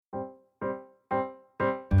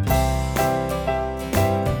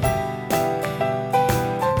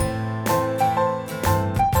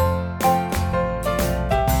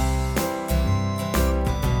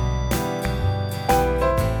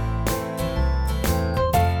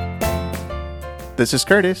This is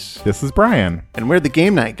Curtis. This is Brian. And we're the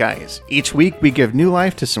Game Night Guys. Each week we give new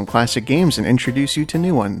life to some classic games and introduce you to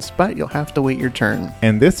new ones, but you'll have to wait your turn.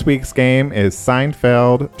 And this week's game is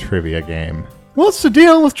Seinfeld Trivia Game. What's the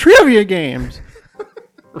deal with trivia games?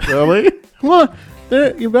 Really? Well,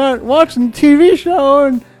 you're about watching the TV show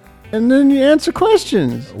and then you answer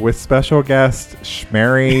questions. With special guest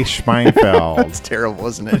Schmary Schmeinfeld. That's terrible,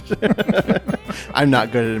 isn't it? I'm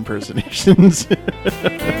not good at impersonations.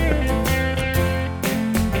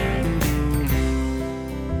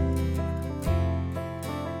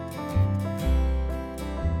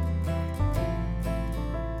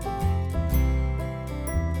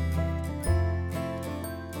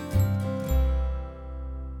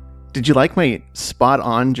 Did you like my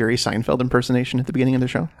spot-on Jerry Seinfeld impersonation at the beginning of the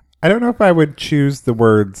show? I don't know if I would choose the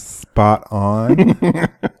word spot on,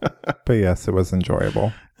 but yes, it was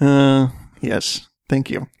enjoyable. Yes. Thank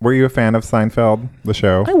you. Were you a fan of Seinfeld, the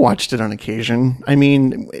show? I watched it on occasion. I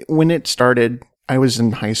mean, when it started, I was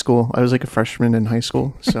in high school. I was like a freshman in high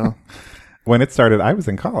school, so... When it started, I was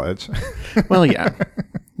in college. Well, yeah.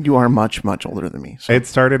 You are much, much older than me. So. It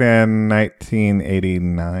started in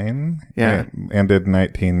 1989. Yeah. It ended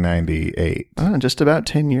 1998. Just about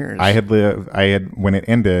 10 years. When it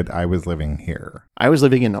ended, I was living here. I was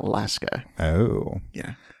living in Alaska. Oh.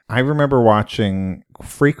 Yeah. I remember watching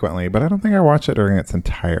frequently, but I don't think I watched it during its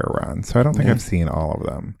entire run. So I don't think I've seen all of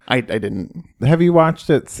them. I didn't. Have you watched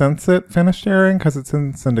it since it finished airing? Because it's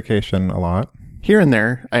in syndication a lot. Here and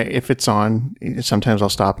there, if it's on, sometimes I'll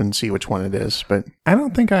stop and see which one it is. But I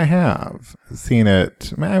don't think I have seen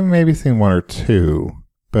it. I've maybe seen one or two,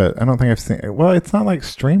 but I don't think I've seen it. Well, it's not like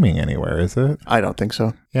streaming anywhere, is it? I don't think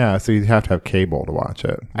so. Yeah, so you have to have cable to watch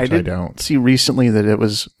it, which I don't. See recently that it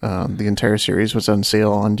was, the entire series was on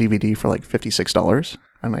sale on DVD for like $56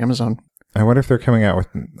 on Amazon. I wonder if they're coming out with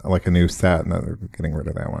like a new set and they're getting rid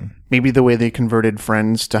of that one. Maybe the way they converted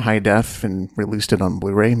Friends to high def and released it on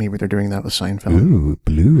Blu-ray. Maybe they're doing that with Seinfeld. Ooh,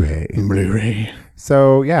 Blu-ray. Blu-ray.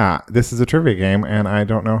 So, yeah, this is a trivia game, and I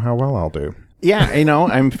don't know how well I'll do. Yeah,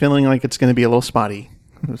 I'm feeling like it's going to be a little spotty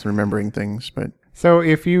with remembering things. But so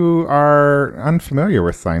if you are unfamiliar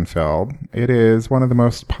with Seinfeld, it is one of the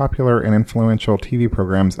most popular and influential TV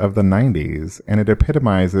programs of the 90s, and it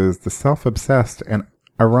epitomizes the self-obsessed and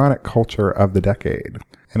ironic culture of the decade.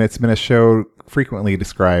 And it's been a show frequently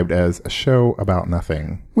described as a show about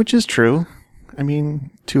nothing. Which is true. I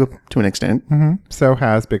mean, to an extent. Mm-hmm. So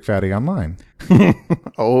has Big Fatty Online.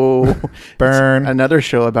 Oh. Burn. Another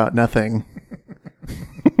show about nothing.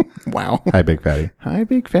 Wow. Hi, Big Fatty. Hi,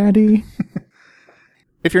 Big Fatty.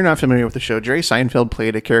 If you're not familiar with the show, Jerry Seinfeld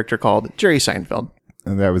played a character called Jerry Seinfeld.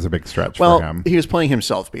 And that was a big stretch for him. He was playing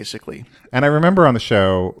himself, basically. And I remember on the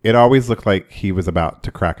show, it always looked like he was about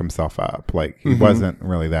to crack himself up. Like, he wasn't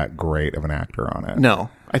really that great of an actor on it. No.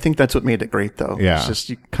 I think that's what made it great, though. Yeah. It's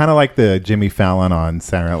just kind of like the Jimmy Fallon on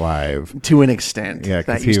Saturday Night Live. To an extent. Yeah,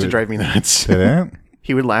 that used to drive me nuts. Did it?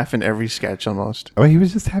 He would laugh in every sketch almost. Oh, he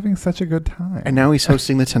was just having such a good time. And now he's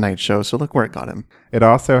hosting The Tonight Show, so look where it got him. It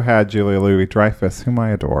also had Julia Louis-Dreyfus, whom I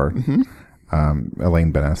adore. Mm-hmm.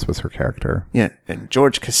 Elaine Bennis was her character. Yeah, and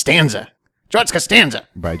George Costanza. George Costanza!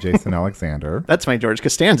 By Jason Alexander. That's my George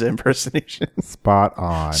Costanza impersonation. Spot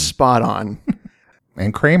on. Spot on.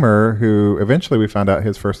 And Kramer, who eventually we found out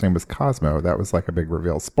his first name was Cosmo. That was like a big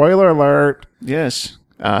reveal. Spoiler alert! Yes.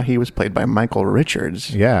 He was played by Michael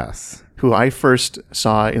Richards. Yes. Who I first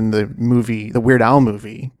saw in the movie, the Weird Al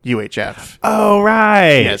movie, UHF. Oh,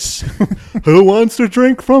 right. Yes. Who wants to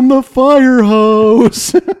drink from the fire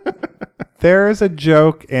hose? There's a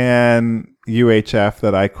joke in UHF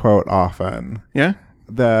that I quote often. Yeah?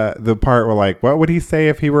 The part where like, what would he say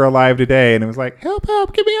if he were alive today? And it was like, help,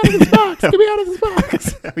 get me out of this box, get me out of this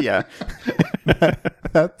box. Yeah.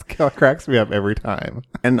 that cracks me up every time.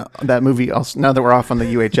 And that movie, also, now that we're off on the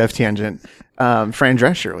UHF tangent, Fran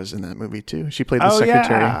Drescher was in that movie too. She played the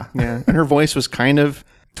secretary. Yeah. And her voice was kind of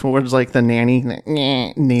towards like the nanny,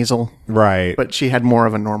 nasal. Right. But she had more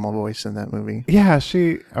of a normal voice in that movie. Yeah,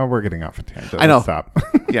 we're getting off a tangent. I know. Let's stop.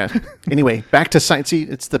 Yeah. Anyway, back to science. See,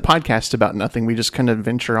 it's the podcast about nothing. We just kind of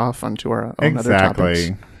venture off onto our own other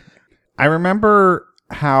topics. I remember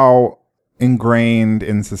how ingrained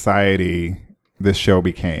in society this show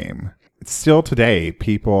became. Still today,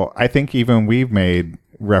 people, I think even we've made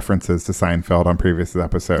references to Seinfeld on previous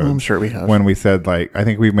episodes. I'm sure we have. When we said, like, I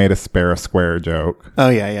think we've made a spare a square joke. Oh,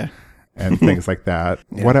 yeah. and things like that.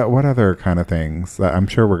 Yeah. What other kind of things? I'm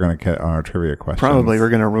sure we're going to get on our trivia questions. Probably we're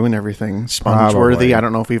going to ruin everything sponge-worthy. I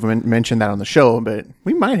don't know if we've mentioned that on the show, but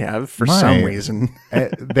we might have for some reason.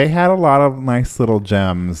 They had a lot of nice little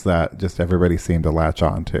gems that just everybody seemed to latch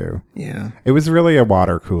on to. Yeah. It was really a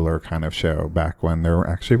water cooler kind of show back when there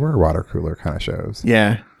actually were water cooler kind of shows.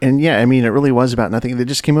 Yeah. And yeah, I mean, it really was about nothing. They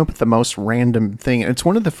just came up with the most random thing. It's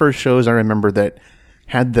one of the first shows I remember that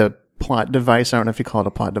had the plot device. I don't know if you call it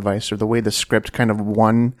a plot device, or the way the script kind of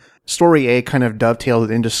one story A kind of dovetailed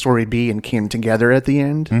into story B and came together at the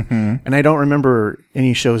end. Mm-hmm. And I don't remember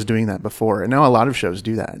any shows doing that before. And now a lot of shows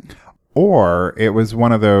do that. Or it was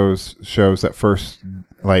one of those shows that first,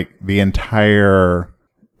 like, the entire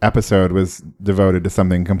episode was devoted to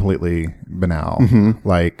something completely banal,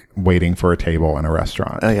 like waiting for a table in a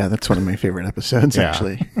restaurant. Oh yeah, that's one of my favorite episodes,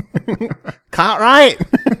 actually. Caught right.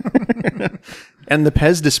 And the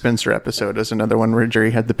Pez dispenser episode is another one where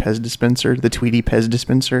Jerry had the Pez dispenser, the Tweety Pez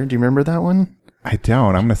dispenser. Do you remember that one? I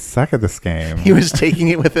don't. I'm going to suck at this game. He was taking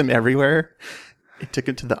it with him everywhere. He took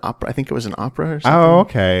it to the opera. I think it was an opera or something. Oh,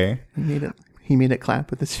 okay. He made it clap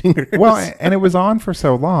with his fingers. Well, and it was on for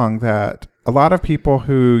so long that a lot of people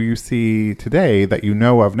who you see today that you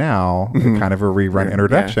know of now, kind of a rerun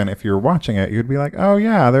introduction, if you're watching it, you'd be like, oh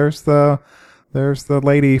yeah, there's the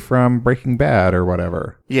lady from Breaking Bad or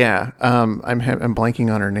whatever. Yeah, I'm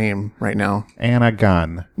blanking on her name right now. Anna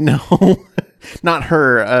Gunn. No, not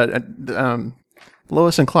her.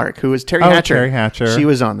 Lois and Clark, who was Terry Hatcher. Terry Hatcher. She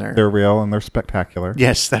was on there. They're real and they're spectacular.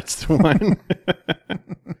 Yes, that's the one.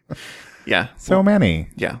 Yeah. So many.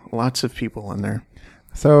 Yeah, lots of people in there.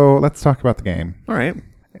 So let's talk about the game. All right.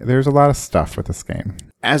 There's a lot of stuff with this game.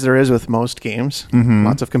 As there is with most games,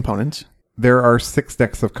 lots of components. There are 6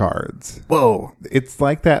 decks of cards. Whoa. It's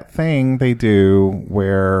like that thing they do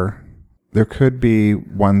where there could be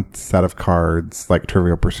one set of cards, like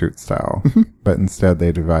Trivial Pursuit style, but instead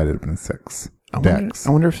they divided it into 6 decks.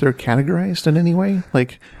 I wonder if they're categorized in any way.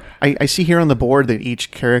 Like, I see here on the board that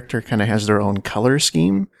each character kind of has their own color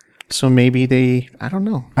scheme. So maybe I don't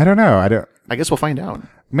know. I guess we'll find out.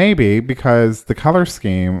 Maybe, because the color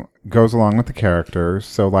scheme goes along with the characters.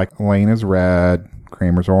 So, like, Elaine is red,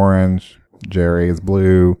 Kramer's orange, Jerry is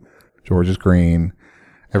blue, George is green.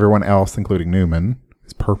 Everyone else, including Newman,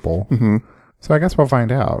 is purple. Mm-hmm. So I guess we'll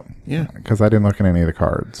find out. Yeah. Because I didn't look at any of the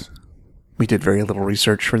cards. We did very little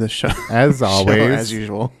research for this show. As always. As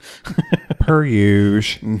usual. Per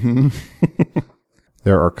usual. Mm-hmm.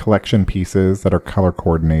 There are collection pieces that are color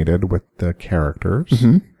coordinated with the characters.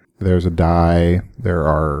 Mm-hmm. There's a die. There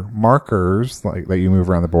are markers that you move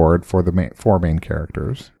around the board for the 4 main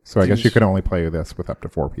characters. So I guess you can only play this with up to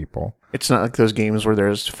 4 people. It's not like those games where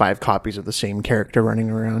there's 5 copies of the same character running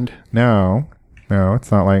around. No,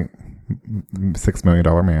 it's not like $6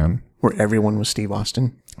 Million Man. Where everyone was Steve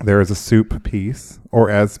Austin. There is a soup piece, or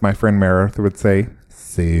as my friend Meredith would say,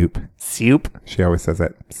 soup. Soup? She always says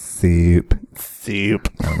that. Soup. Soup.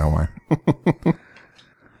 I don't know why.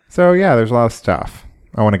 So yeah, there's a lot of stuff.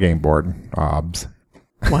 I want a game board. OBS.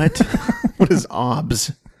 What? What is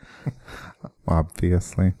OBS?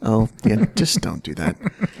 Obviously. Oh, yeah, just don't do that.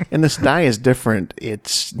 And this die is different.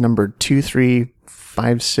 It's number 2, 3,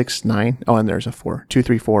 5, 6, 9. Oh, and there's a 4. 2,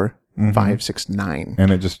 3, 4, 5, 6, 9.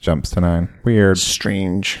 And it just jumps to 9. Weird.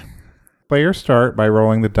 Strange. Players start by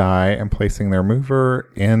rolling the die and placing their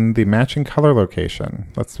mover in the matching color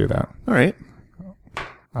location. Let's do that. All right.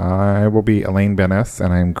 I will be Elaine Bennis,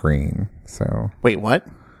 and I'm green. So. Wait, what?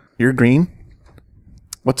 You're green?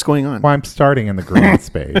 What's going on? Well, I'm starting in the green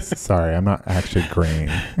space. Sorry, I'm not actually green.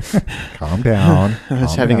 Calm down. I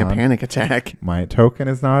was having a panic attack. My token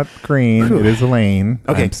is not green. Whew. It is Elaine.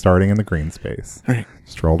 Okay. I'm starting in the green space. All right.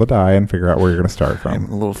 Just roll the die and figure out where you're going to start from. I'm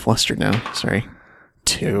a little flustered now. Sorry.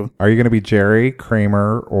 2. Are you going to be Jerry,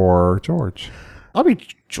 Kramer, or George? I'll be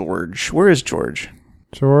George. Where is George?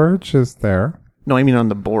 George is there. No, I mean on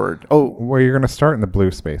the board. Oh. Well, you're going to start in the blue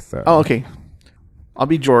space, though. Oh, okay. I'll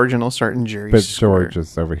be George, and I'll start in Jerry's But square. George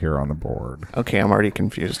is over here on the board. Okay, I'm already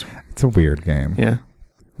confused. It's a weird game. Yeah.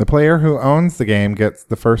 The player who owns the game gets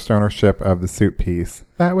the first ownership of the soup piece.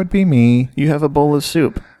 That would be me. You have a bowl of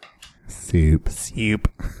soup. Soup.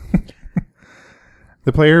 Soup.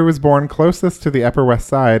 The player who was born closest to the Upper West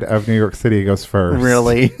Side of New York City goes first.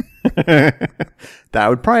 Really? That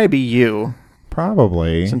would probably be you.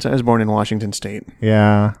 Probably. Since I was born in Washington State.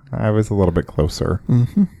 Yeah, I was a little bit closer.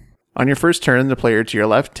 Mm-hmm. On your first turn, the player to your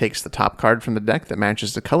left takes the top card from the deck that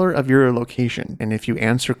matches the color of your location. And if you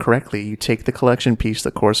answer correctly, you take the collection piece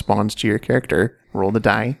that corresponds to your character, roll the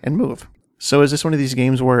die, and move. So is this one of these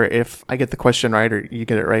games where if I get the question right or you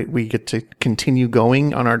get it right, we get to continue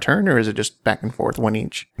going on our turn, or is it just back and forth, one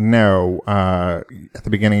each? No. At the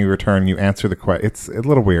beginning of your turn, you answer the question. It's a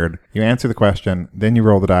little weird. You answer the question, then you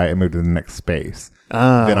roll the die and move to the next space.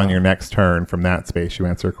 Then on your next turn, from that space, you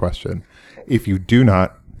answer a question. If you do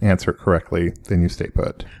not answer it correctly, then you stay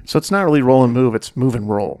put. So it's not really roll and move, it's move and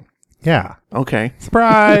roll. Yeah. Okay.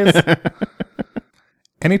 Surprise!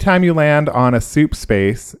 Anytime you land on a soup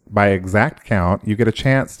space, by exact count, you get a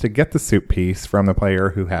chance to get the soup piece from the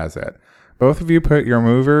player who has it. Both of you put your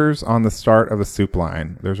movers on the start of the soup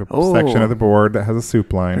line. There's a section of the board that has a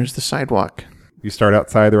soup line. There's the sidewalk. You start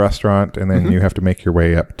outside the restaurant, and then you have to make your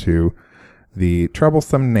way up to the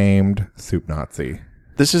troublesome named Soup Nazi.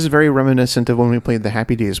 This is very reminiscent of when we played the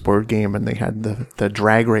Happy Days board game and they had the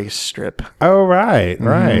drag race strip. Oh, right,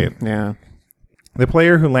 right. Yeah. The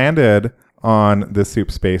player who landed on the soup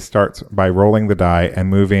space starts by rolling the die and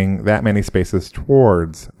moving that many spaces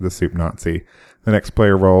towards the Soup Nazi. The next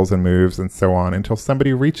player rolls and moves and so on until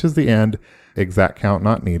somebody reaches the end, exact count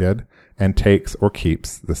not needed, and takes or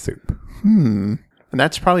keeps the soup. And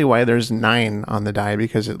that's probably why there's 9 on the die,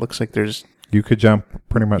 because it looks like there's... You could jump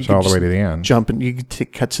pretty much all the way to the end. Jump and you could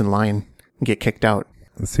take cuts in line and get kicked out.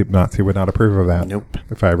 The Soup Nazi would not approve of that. Nope.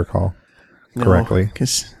 If I recall correctly.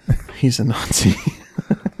 Because he's a Nazi.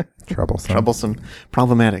 Troublesome.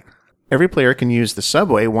 Problematic. Every player can use the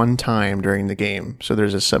subway one time during the game. So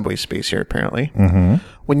there's a subway space here, apparently.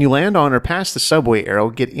 When you land on or pass the subway arrow,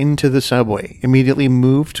 get into the subway. Immediately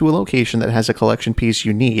move to a location that has a collection piece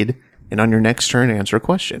you need, and on your next turn, answer a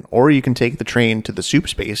question. Or you can take the train to the soup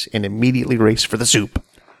space and immediately race for the soup.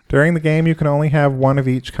 During the game, you can only have one of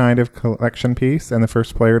each kind of collection piece, and the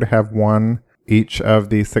first player to have one each of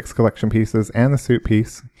the 6 collection pieces and the soup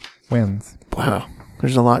piece wins. Wow.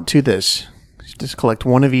 There's a lot to this. Just collect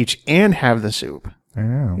one of each and have the soup. I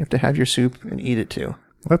know. You have to have your soup and eat it too.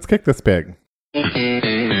 Let's kick this big.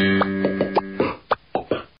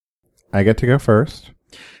 I get to go first.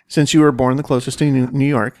 Since you were born the closest to New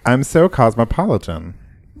York. I'm so cosmopolitan.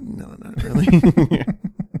 No, not really.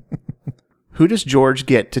 Who does George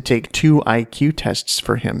get to take 2 IQ tests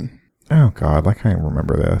for him? Oh, God. I can't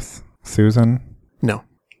remember this. Susan? No.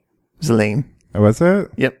 It was Elaine. Was it?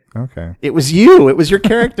 Yep. Okay. It was you. It was your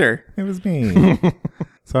character. It was me.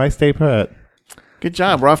 So I stay put. Good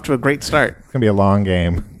job. We're off to a great start. It's going to be a long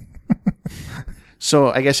game. So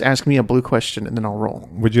I guess ask me a blue question and then I'll roll.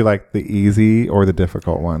 Would you like the easy or the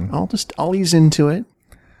difficult one? I'll ease into it.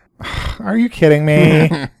 Are you kidding me?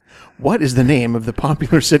 What is the name of the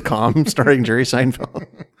popular sitcom starring Jerry Seinfeld?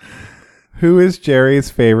 Who is Jerry's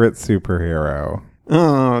favorite superhero?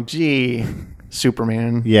 Oh, gee.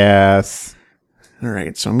 Superman. Yes. All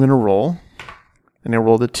right, so I'm going to roll. And I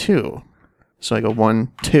rolled a 2. So I go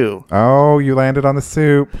 1, 2. Oh, you landed on the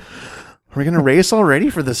soup. Are we going to race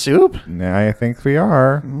already for the soup? I think we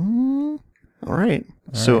are. All right.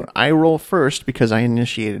 So I roll first because I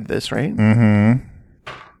initiated this, right?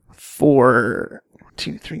 4,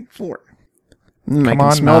 2, 3, 4. I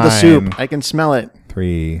can smell the soup. I can smell it.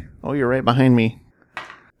 3. Oh, you're right behind me.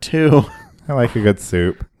 2. I like a good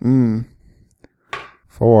soup.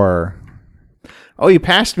 4. Oh, you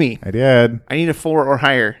passed me. I did. I need a 4 or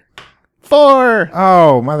higher. 4.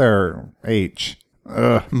 Oh, Mother H.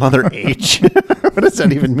 Ugh. Mother H. What does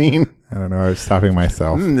that even mean? I don't know. I was stopping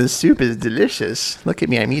myself. The soup is delicious. Look at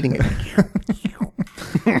me. I'm eating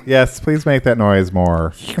it. Yes, please make that noise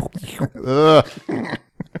more.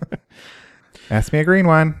 Ask me a green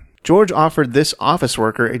one. George offered this office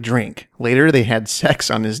worker a drink. Later, they had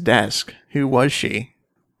sex on his desk. Who was she?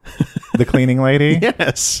 The cleaning lady?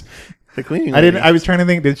 Yes. The cleaning lady. I was trying to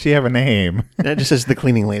think, did she have a name? That just says the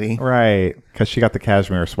cleaning lady. Right. Because she got the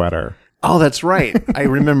cashmere sweater. Oh, that's right. I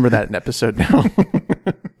remember that episode now.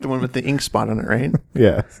 The one with the ink spot on it, right?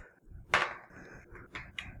 Yes.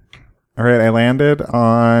 All right. I landed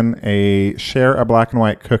on a share a black and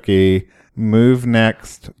white cookie. Move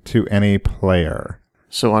next to any player.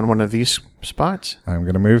 So on one of these spots? I'm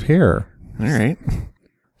going to move here. All right.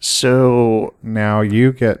 So now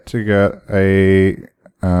you get to get a...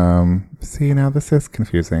 see, now this is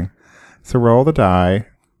confusing. So roll the die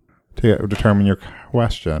to determine your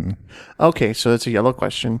question. Okay, so it's a yellow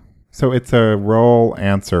question. So it's a roll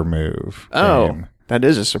answer move. Oh, game. That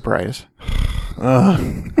is a surprise.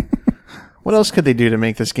 What else could they do to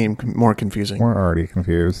make this game more confusing? We're already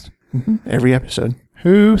confused. Every episode.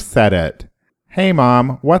 Who said it? Hey,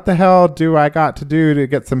 Mom, what the hell do I got to do to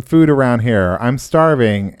get some food around here? I'm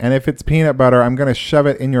starving, and if it's peanut butter, I'm going to shove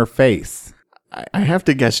it in your face. I have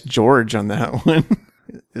to guess George on that one.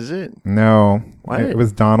 Is it? No. What? It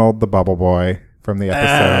was Donald the Bubble Boy from the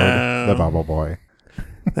episode The Bubble Boy.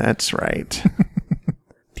 That's right.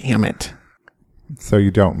 Damn it. So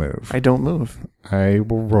you don't move. I don't move. I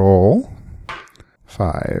will roll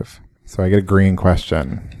 5. So I get a green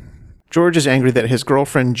question. George is angry that his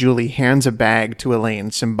girlfriend Julie hands a bag to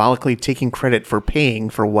Elaine, symbolically taking credit for paying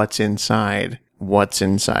for what's inside. What's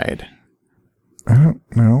inside? I don't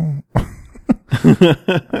know.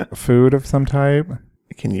 Food of some type?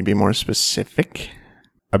 Can you be more specific?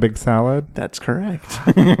 A big salad? That's correct.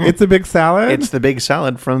 It's a big salad? It's the big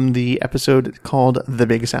salad from the episode called The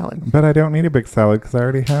Big Salad. But I don't need a big salad because I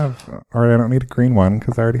already have, or I don't need a green one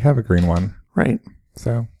because I already have a green one. Right.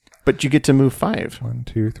 So. But you get to move 5. 1,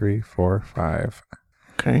 2, 3, 4, 5.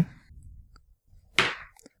 Okay.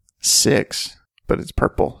 6. But it's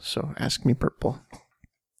purple, so ask me purple.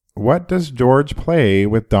 What does George play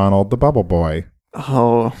with Donald the Bubble Boy?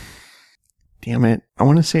 Oh, damn it. I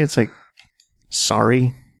want to say it's like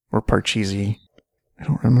Sorry or Parcheesi. I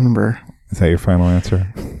don't remember. Is that your final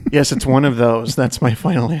answer? Yes, it's one of those. That's my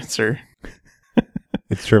final answer.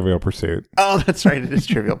 It's Trivial Pursuit. Oh, that's right. It is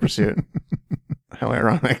Trivial Pursuit. How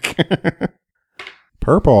ironic.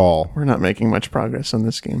 Purple. We're not making much progress on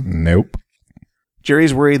this game. Nope.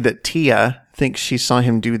 Jerry's worried that Tia thinks she saw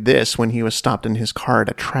him do this when he was stopped in his car at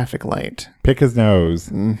a traffic light. Pick his nose.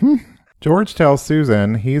 Mm-hmm. George tells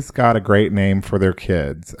Susan he's got a great name for their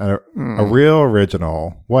kids. A real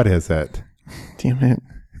original. What is it? Damn it.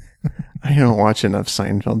 I don't watch enough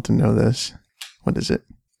Seinfeld to know this. What is it?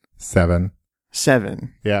 7.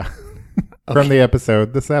 7. Yeah. Okay. From the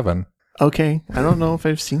episode The 7. Okay. I don't know if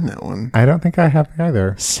I've seen that one. I don't think I have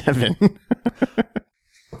either. 7. Do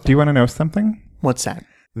you want to know something? What's that?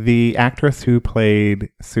 The actress who played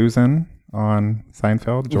Susan on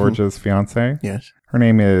Seinfeld, George's fiance. Yes. Her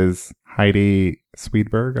name is Heidi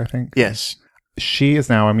Sweetberg, I think. Yes. She is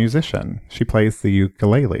now a musician. She plays the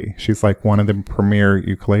ukulele. She's like one of the premier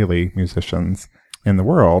ukulele musicians in the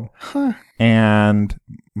world. Huh. And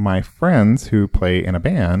my friends who play in a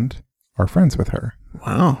band are friends with her.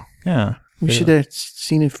 Wow. Yeah. We should have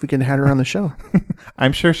seen if we could have had her on the show.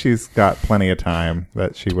 I'm sure she's got plenty of time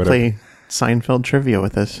that she would play Seinfeld trivia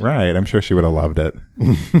with us. Right. I'm sure she would have loved it.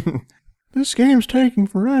 This game's taking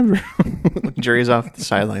forever. Jerry's off the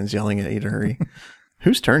sidelines yelling at you to hurry.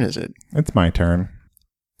 Whose turn is it? It's my turn.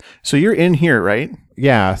 So you're in here, right?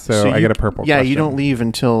 Yeah. So I get a purple question. You don't leave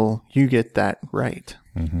until you get that right.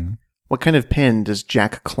 Mm-hmm. What kind of pen does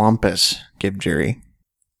Jack Klompus give Jerry?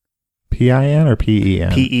 P-I-N or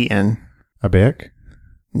P-E-N? P-E-N. A Bic?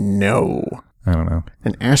 No. I don't know.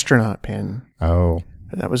 An astronaut pen. Oh.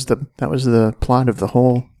 That was the plot of the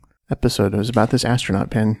whole episode. It was about this astronaut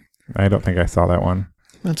pen. I don't think I saw that one.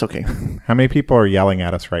 That's okay. How many people are yelling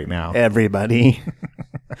at us right now? Everybody.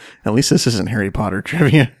 At least this isn't Harry Potter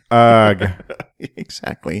trivia. Ugh.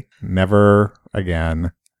 Exactly. Never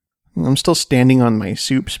again. I'm still standing on my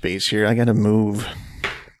soup space here. I gotta move.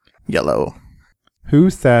 Yellow. Who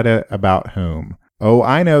said it about whom? Oh,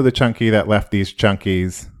 I know the chunky that left these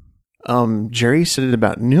chunkies. Jerry said it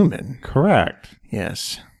about Newman. Correct.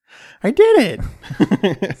 Yes. I did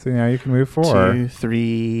it. So now you can move 4. 2,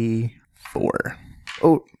 3, 4.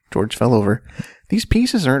 Oh, George fell over. These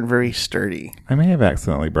pieces aren't very sturdy. I may have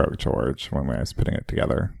accidentally broke George when I was putting it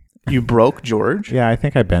together. You broke George? Yeah, I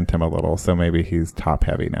think I bent him a little, so maybe he's top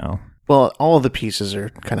heavy now. Well, all of the pieces are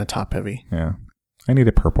kind of top heavy. Yeah. I need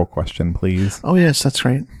a purple question, please. Oh, yes, that's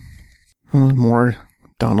right. More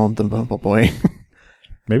Donald the Bubble Boy.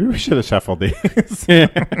 Maybe we should have shuffled these.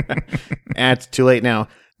 It's too late now.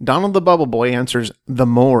 Donald the Bubble Boy answers the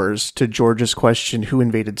Moors to George's question, who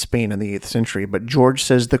invaded Spain in the 8th century? But George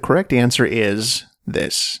says the correct answer is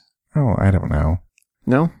this. Oh, I don't know.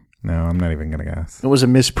 No? No, I'm not even going to guess. It was a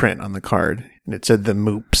misprint on the card, and it said the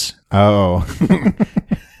Moops. Oh.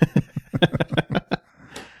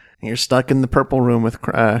 You're stuck in the purple room with,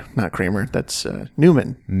 not Kramer, that's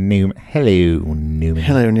Newman. Hello, Newman.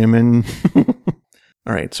 Hello, Newman.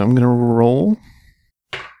 All right, so I'm going to roll.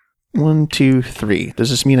 1, 2, 3.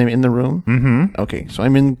 Does this mean I'm in the room? Mm-hmm. Okay, so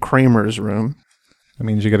I'm in Kramer's room. That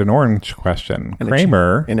means you get an orange question. And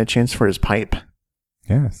Kramer. And a chance for his pipe.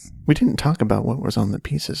 Yes. We didn't talk about what was on the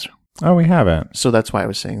pieces. Oh, we haven't. So that's why I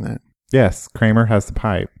was saying that. Yes, Kramer has the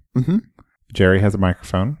pipe. Mm-hmm. Jerry has a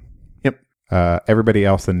microphone. Yep. Everybody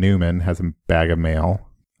else in Newman has a bag of mail.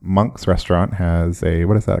 Monk's restaurant has a,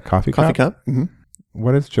 what is that, a coffee cup? Coffee cup. Mm-hmm.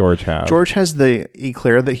 What does George have? George has the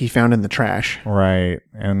eclair that he found in the trash. Right.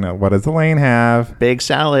 And what does Elaine have? Big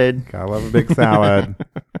salad. Gotta love a big salad.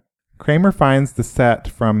 Kramer finds the set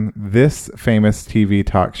from this famous TV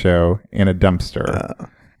talk show in a dumpster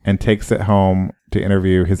and takes it home to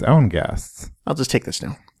interview his own guests. I'll just take this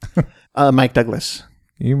now. Mike Douglas.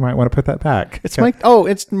 You might want to put that back. It's Mike. Oh,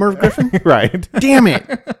 it's Merv Griffin? Right. Damn it.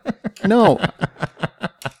 No.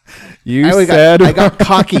 I got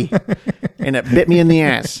cocky, and it bit me in the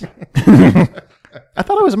ass. I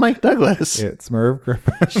thought it was Mike Douglas. It's Merv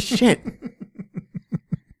Griffin. Shit.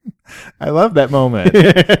 I love that moment.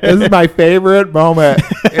 This is my favorite moment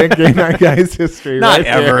in Green Night Guys history. Not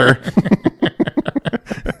ever.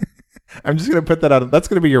 I'm just going to put that out. That's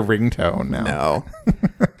going to be your ringtone now. No.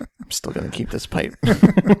 I'm still going to keep this pipe.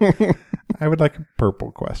 I would like a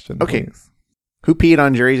purple question, okay. Please. Who peed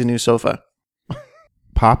on Jerry's new sofa?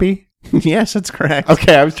 Poppy? Yes, that's correct.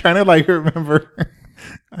 Okay, I was trying to remember.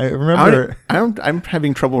 I remember. I'm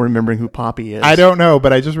having trouble remembering who Poppy is. I don't know,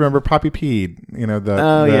 but I just remember Poppy peed.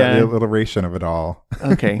 The yeah. alliteration of it all.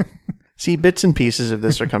 Okay. See, bits and pieces of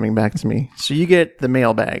this are coming back to me. So you get the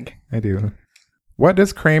mailbag. I do. What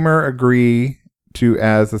does Kramer agree to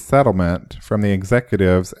as a settlement from the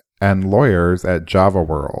executives and lawyers at Java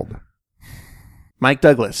World? Mike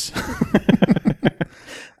Douglas.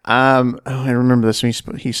 I remember this.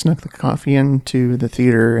 He snuck the coffee into the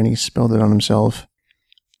theater and he spilled it on himself.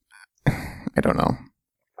 I don't know.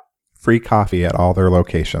 Free coffee at all their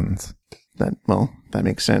locations. That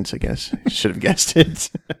makes sense, I guess. I should have guessed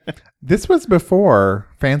it. This was before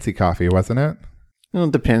Fancy Coffee, wasn't it? Well,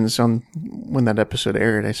 it depends on when that episode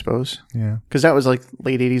aired, I suppose. Yeah. Because that was like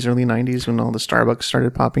late 80s, early 90s when all the Starbucks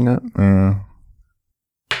started popping up.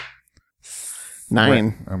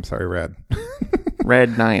 9. I'm sorry, Red.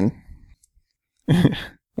 Red 9.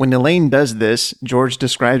 When Elaine does this, George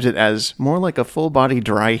describes it as more like a full-body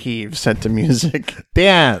dry heave set to music.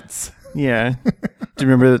 Dance! Yeah. Do you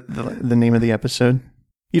remember the name of the episode?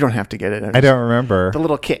 You don't have to get it. I don't remember. The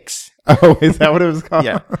little kicks. Oh, is that what it was called?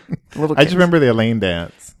 Yeah. I just remember the Elaine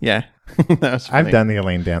dance. Yeah. That was funny. I've done the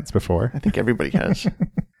Elaine dance before. I think everybody has.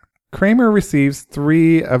 Kramer receives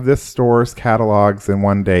 3 of this store's catalogs in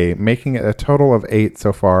one day, making it a total of 8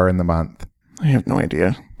 so far in the month. I have no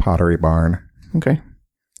idea. Pottery Barn. Okay.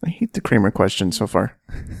 I hate the Kramer question so far.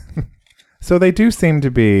 So they do seem to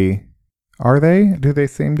be... Are they? Do they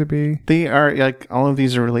seem to be? They are, all of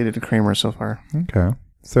these are related to Kramer so far. Okay.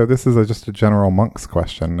 So this is just a general Monks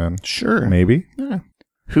question then. Sure. Maybe. Yeah.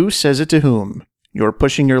 Who says it to whom? You're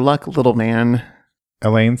pushing your luck, little man.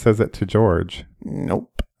 Elaine says it to George.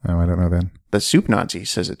 Nope. Oh, I don't know then. The soup Nazi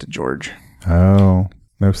says it to George. Oh,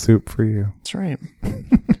 no soup for you. That's right.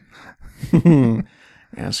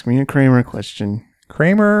 Ask me a Kramer question.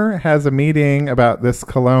 Kramer has a meeting about this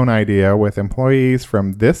cologne idea with employees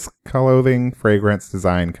from this clothing fragrance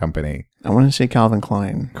design company. I want to say Calvin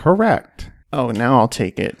Klein. Correct. Oh, now I'll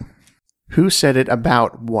take it. Who said it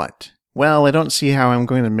about what? Well, I don't see how I'm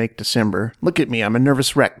going to make December. Look at me. I'm a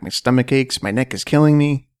nervous wreck. My stomach aches. My neck is killing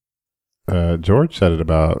me. George said it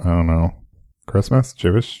about, I don't know, Christmas?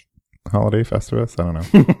 Jewish holiday Festivus? I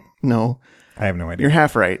don't know. No. I have no idea. You're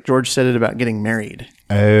half right. George said it about getting married.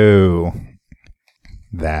 Oh.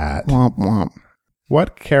 That. Womp womp.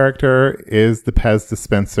 What character is the Pez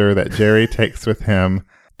dispenser that Jerry takes with him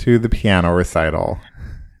to the piano recital?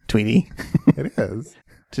 Tweety. It is.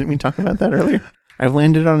 Didn't we talk about that earlier? I've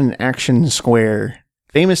landed on an action square.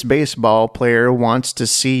 Famous baseball player wants to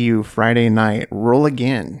see you Friday night. Roll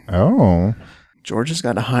again. Oh. George has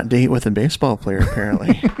got a hot date with a baseball player,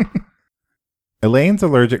 apparently. Elaine's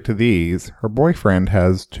allergic to these. Her boyfriend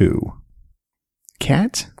has 2.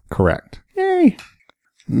 Cat? Correct. Yay.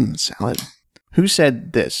 Salad. Who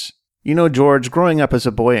said this? You know, George, growing up as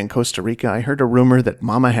a boy in Costa Rica, I heard a rumor that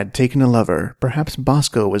Mama had taken a lover. Perhaps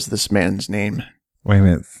Bosco was this man's name. Wait a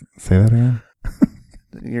minute. Say that again?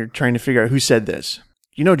 You're trying to figure out who said this.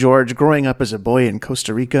 You know, George, growing up as a boy in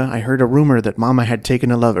Costa Rica, I heard a rumor that Mama had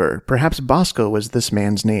taken a lover. Perhaps Bosco was this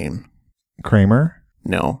man's name. Kramer?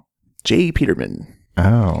 No. J. Peterman.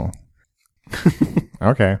 Oh.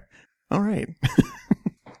 Okay. All right.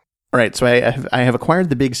 All right, so I have acquired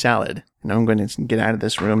the big salad. Now I'm going to get out of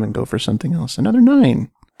this room and go for something else. Another 9.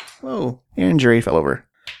 Whoa. And Jerry fell over.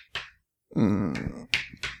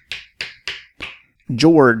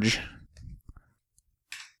 George.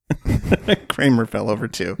 Kramer fell over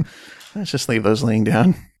too. Let's just leave those laying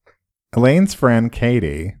down. Elaine's friend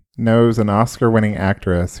Katie knows an Oscar-winning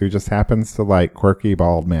actress who just happens to like quirky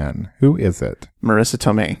bald men. Who is it? Marissa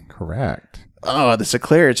Tomei. Correct. Oh, this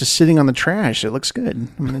eclair. It's just sitting on the trash. It looks good.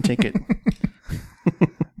 I'm going to take it.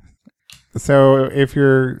 So if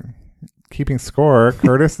you're keeping score,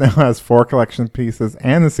 Curtis now has 4 collection pieces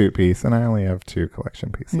and the suit piece, and I only have 2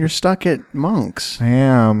 collection pieces. You're stuck at Monk's. I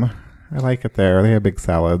am. I like it there. They have big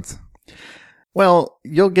salads. Well,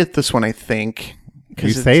 you'll get this one, I think.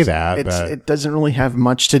 You say that, but... It doesn't really have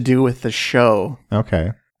much to do with the show.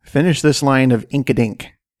 Okay. Finish this line of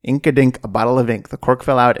Ink-a-Dink. Ink-a-dink, a bottle of ink. The cork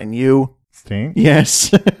fell out and you... Stink?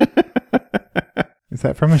 Yes. Is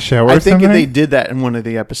that from a show or I think something? they did that in one of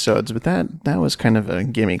the episodes, but that was kind of a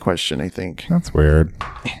gimme question, I think. That's weird.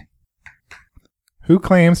 Who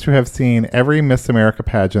claims to have seen every Miss America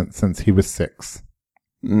pageant since he was 6?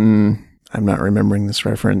 I'm not remembering this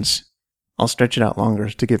reference. I'll stretch it out longer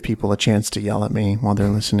to give people a chance to yell at me while they're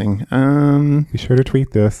listening. Be sure to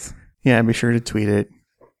tweet this. Yeah, be sure to tweet it.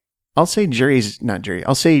 I'll say not Jerry.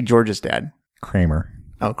 I'll say George's dad. Kramer.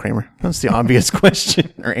 Oh, Kramer. That's the obvious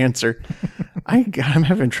question or answer. I'm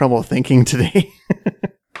having trouble thinking today.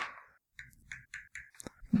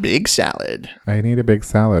 Big salad. I need a big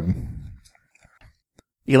salad.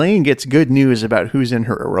 Elaine gets good news about who's in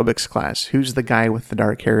her aerobics class. Who's the guy with the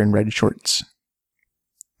dark hair and red shorts?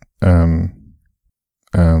 I don't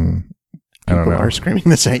People know. are screaming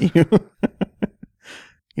this at you.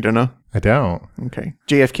 You don't know? I don't. Okay.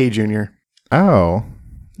 JFK Jr. Oh.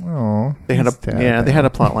 They had a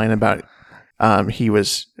plot line about he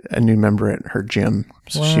was a new member at her gym.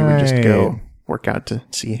 So she would just go work out to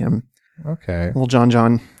see him. Okay. Little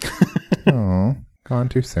John. Oh, gone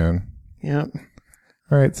too soon. Yep.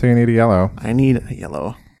 All right, so you need a yellow. I need a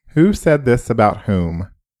yellow. Who said this about whom?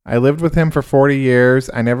 I lived with him for 40 years.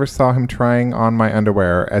 I never saw him trying on my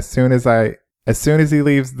underwear. As soon as he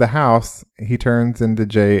leaves the house, he turns into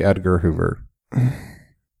J. Edgar Hoover.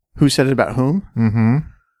 Who said it about whom? Mm-hmm.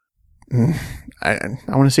 I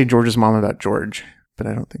want to say George's mom about George, but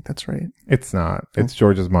I don't think that's right. It's not. It's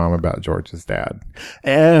George's mom about George's dad.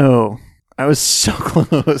 Oh, I was so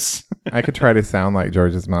close. I could try to sound like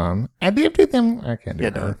George's mom. I lived with him. I can't do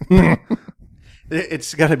that.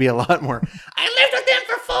 It's got to be a lot more. I lived with them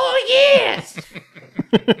for 4 years.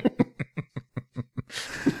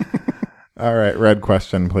 All right, red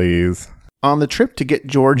question, please. On the trip to get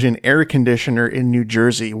George an air conditioner in New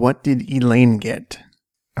Jersey, what did Elaine get?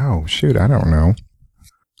 Oh, shoot. I don't know.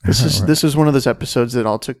 This is one of those episodes that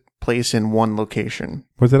all took place in one location.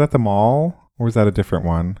 Was it at the mall or was that a different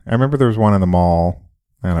one? I remember there was one in the mall.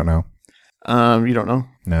 I don't know. You don't know?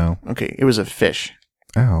 No. Okay, it was a fish.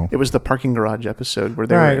 Oh. It was the parking garage episode where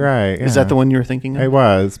they Right. Yeah. Is that the one you were thinking of? It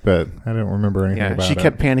was, but I don't remember anything about it. She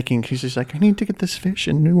kept panicking. She's just like, I need to get this fish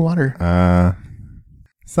in new water.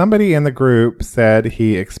 Somebody in the group said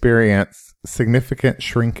he experienced significant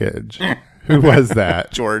shrinkage. Who was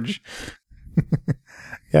that? George.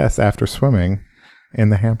 Yes, after swimming in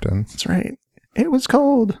the Hamptons. That's right. It was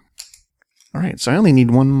cold. All right, so I only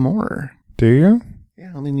need one more. Do you?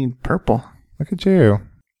 Yeah, I only need purple. Look at you.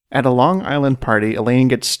 At a Long Island party, Elaine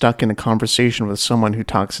gets stuck in a conversation with someone who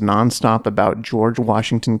talks nonstop about George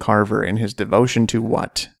Washington Carver and his devotion to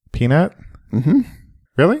what? Peanut? Mm-hmm.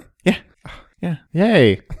 Really? Yeah. Yeah.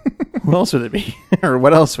 Yay. Who else would it be? Or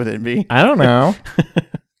what else would it be? I don't know.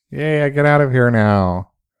 Yay, I get out of here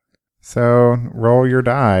now. So, roll your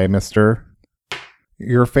die, mister.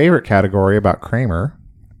 Your favorite category about Kramer.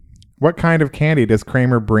 What kind of candy does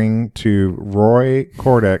Kramer bring to Roy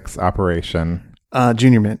Cordick's operation?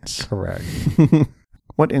 Junior Mints. Correct.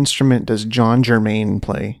 What instrument does John Germain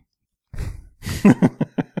play? The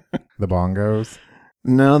bongos?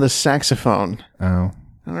 No, the saxophone. Oh.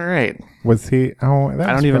 All right. Was he? Oh, I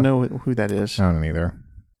don't even know who that is. I don't either.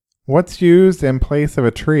 What's used in place of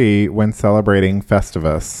a tree when celebrating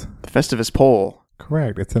Festivus? The Festivus pole.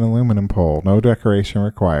 Correct. It's an aluminum pole. No decoration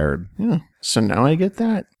required. Yeah. So now I get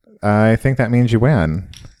that. I think that means you win.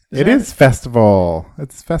 It is festival.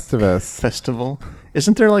 It's Festivus. Festival.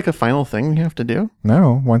 Isn't there like a final thing you have to do?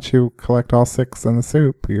 No. Once you collect all 6 in the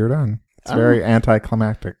soup, you're done. It's very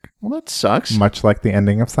anticlimactic. Well, that sucks. Much like the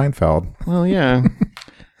ending of Seinfeld. Well, yeah.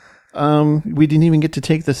 We didn't even get to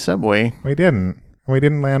take the subway. We didn't. We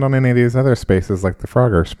didn't land on any of these other spaces like the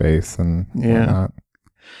Frogger space and whatnot.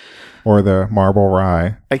 Or the Marble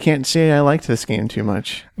Rye. I can't say I liked this game too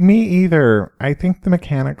much. Me either. I think the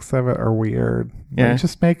mechanics of it are weird. Yeah. Like,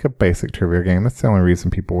 just make a basic trivia game. That's the only reason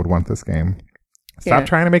people would want this game. Stop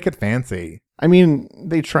trying to make it fancy. I mean,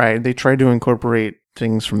 they tried. They tried to incorporate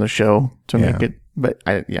things from the show to make it, but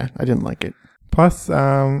I didn't like it. Plus,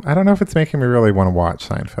 I don't know if it's making me really want to watch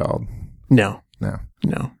Seinfeld. No.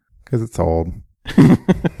 Because it's old.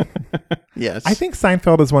 Yes. I think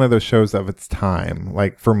Seinfeld is one of those shows of its time,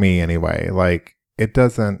 like for me anyway. Like it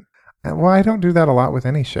doesn't, well, I don't do that a lot with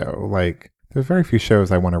any show. Like there's very few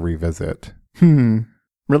shows I want to revisit.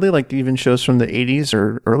 Really? Like even shows from the 80s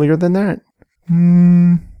or earlier than that?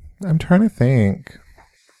 I'm trying to think.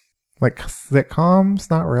 Like sitcoms?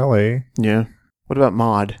 Not really. Yeah. What about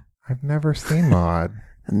Maude? I've never seen Maude.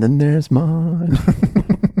 And then there's Maude.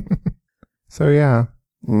 So yeah.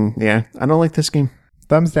 Yeah. I don't like this game.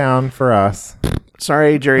 Thumbs down for us.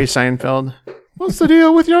 Sorry, Jerry Seinfeld. What's the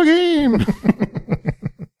deal with your game?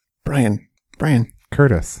 Brian,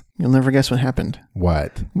 Curtis. you'll never guess what happened.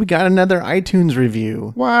 What? We got another iTunes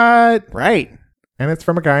review. What? Right. And it's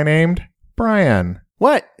from a guy named Brian.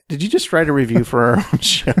 What? Did you just write a review for our own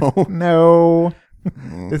show? No.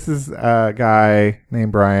 This is a guy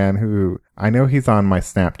named Brian who I know he's on my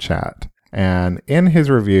Snapchat. And in his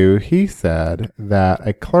review, he said that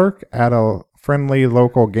a clerk at a friendly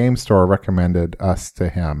local game store recommended us to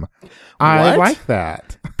him. I like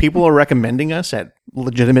that. People are recommending us at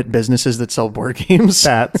legitimate businesses that sell board games.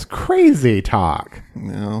 That's crazy talk.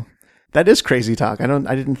 No. That is crazy talk. I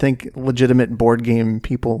didn't think legitimate board game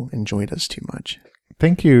people enjoyed us too much.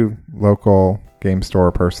 Thank you, local game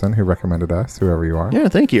store person who recommended us, whoever you are. Yeah,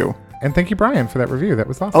 thank you. And thank you, Brian, for that review. That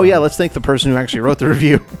was awesome. Oh, yeah, let's thank the person who actually wrote the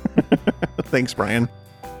review. Thanks, Brian.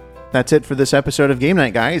 That's it for this episode of Game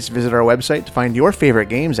Night Guys. Visit our website to find your favorite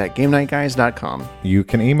games at GameNightGuys.com. You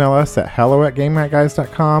can email us at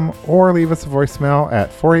hello@GameNightGuys.com or leave us a voicemail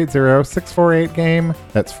at 480-648-GAME.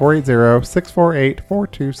 That's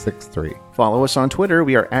 480-648-4263. Follow us on Twitter.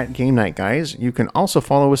 We are at Game Night Guys. You can also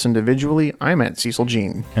follow us individually. I'm at Cecil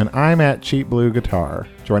Jean. And I'm at Cheap Blue Guitar.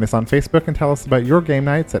 Join us on Facebook and tell us about your game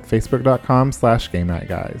nights at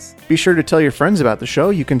facebook.com/GameNightGuys. Be sure to tell your friends about the show.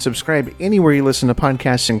 You can subscribe anywhere you listen to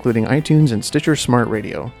podcasts, including iTunes and Stitcher Smart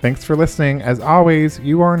Radio. Thanks for listening. As always,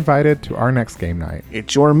 you are invited to our next game night.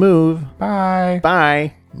 It's your move. Bye.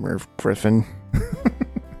 Bye, Merv Griffin.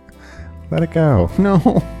 Let it go.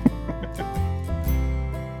 No.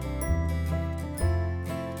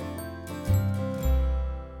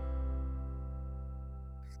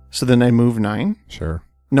 So then I move 9? Sure.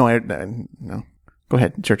 No, no. Go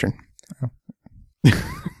ahead. It's your turn. We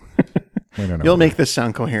don't know. You'll make this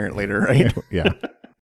sound coherent later, right? Yeah.